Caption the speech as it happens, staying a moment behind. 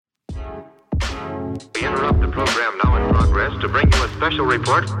We interrupt the program now in progress to bring you a special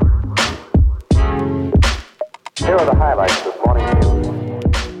report. Here are the highlights this morning's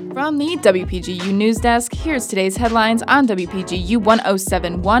news. From the WPGU News Desk, here's today's headlines on WPGU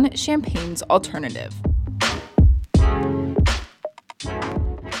 1071, Champaign's Alternative.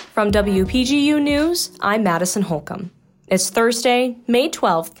 From WPGU News, I'm Madison Holcomb. It's Thursday, May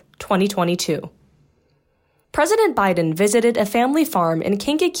 12th, 2022. President Biden visited a family farm in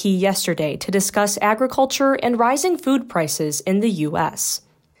Kankakee yesterday to discuss agriculture and rising food prices in the U.S.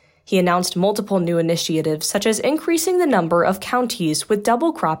 He announced multiple new initiatives, such as increasing the number of counties with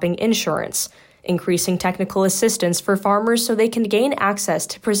double cropping insurance, increasing technical assistance for farmers so they can gain access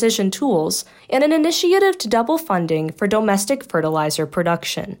to precision tools, and an initiative to double funding for domestic fertilizer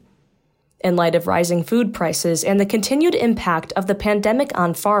production. In light of rising food prices and the continued impact of the pandemic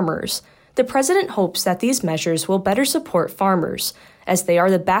on farmers, the president hopes that these measures will better support farmers, as they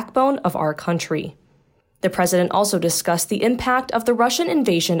are the backbone of our country. The president also discussed the impact of the Russian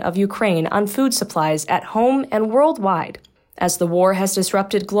invasion of Ukraine on food supplies at home and worldwide, as the war has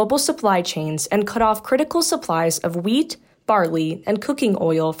disrupted global supply chains and cut off critical supplies of wheat, barley, and cooking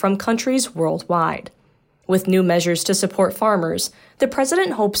oil from countries worldwide. With new measures to support farmers, the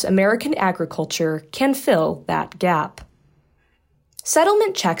president hopes American agriculture can fill that gap.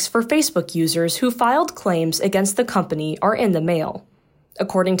 Settlement checks for Facebook users who filed claims against the company are in the mail.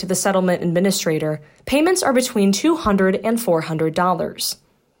 According to the settlement administrator, payments are between $200 and $400.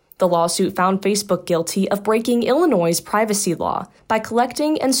 The lawsuit found Facebook guilty of breaking Illinois' privacy law by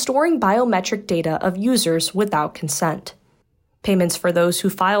collecting and storing biometric data of users without consent. Payments for those who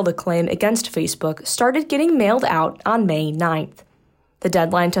filed a claim against Facebook started getting mailed out on May 9th. The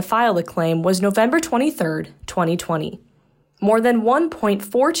deadline to file a claim was November 23, 2020. More than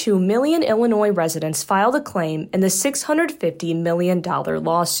 1.42 million Illinois residents filed a claim in the $650 million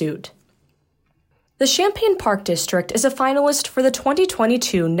lawsuit. The Champaign Park District is a finalist for the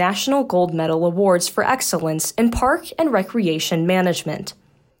 2022 National Gold Medal Awards for Excellence in Park and Recreation Management.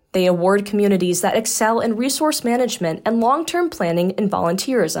 They award communities that excel in resource management and long-term planning and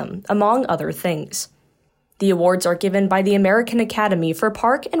volunteerism, among other things. The awards are given by the American Academy for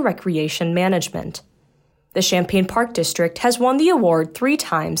Park and Recreation Management. The Champaign Park District has won the award 3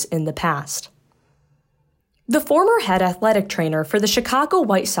 times in the past. The former head athletic trainer for the Chicago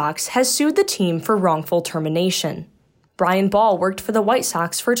White Sox has sued the team for wrongful termination. Brian Ball worked for the White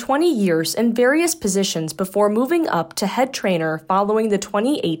Sox for 20 years in various positions before moving up to head trainer following the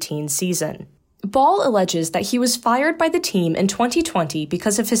 2018 season. Ball alleges that he was fired by the team in 2020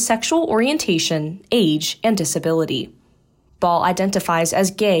 because of his sexual orientation, age, and disability. Ball identifies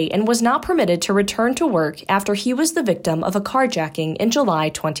as gay and was not permitted to return to work after he was the victim of a carjacking in July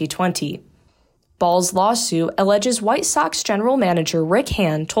 2020. Ball's lawsuit alleges White Sox general manager Rick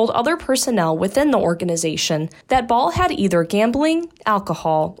Hahn told other personnel within the organization that Ball had either gambling,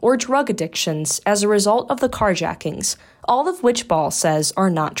 alcohol, or drug addictions as a result of the carjackings, all of which Ball says are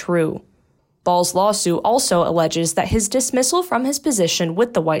not true. Ball's lawsuit also alleges that his dismissal from his position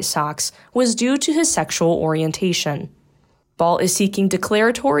with the White Sox was due to his sexual orientation. Ball is seeking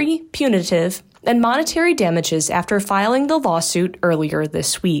declaratory, punitive, and monetary damages after filing the lawsuit earlier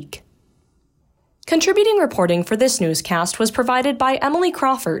this week. Contributing reporting for this newscast was provided by Emily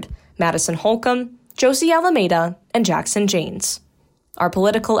Crawford, Madison Holcomb, Josie Alameda, and Jackson Janes. Our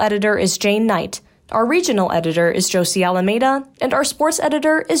political editor is Jane Knight, our regional editor is Josie Alameda, and our sports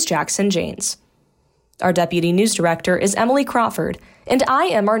editor is Jackson Janes. Our deputy news director is Emily Crawford, and I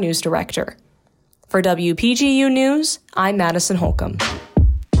am our news director. For WPGU News, I'm Madison Holcomb.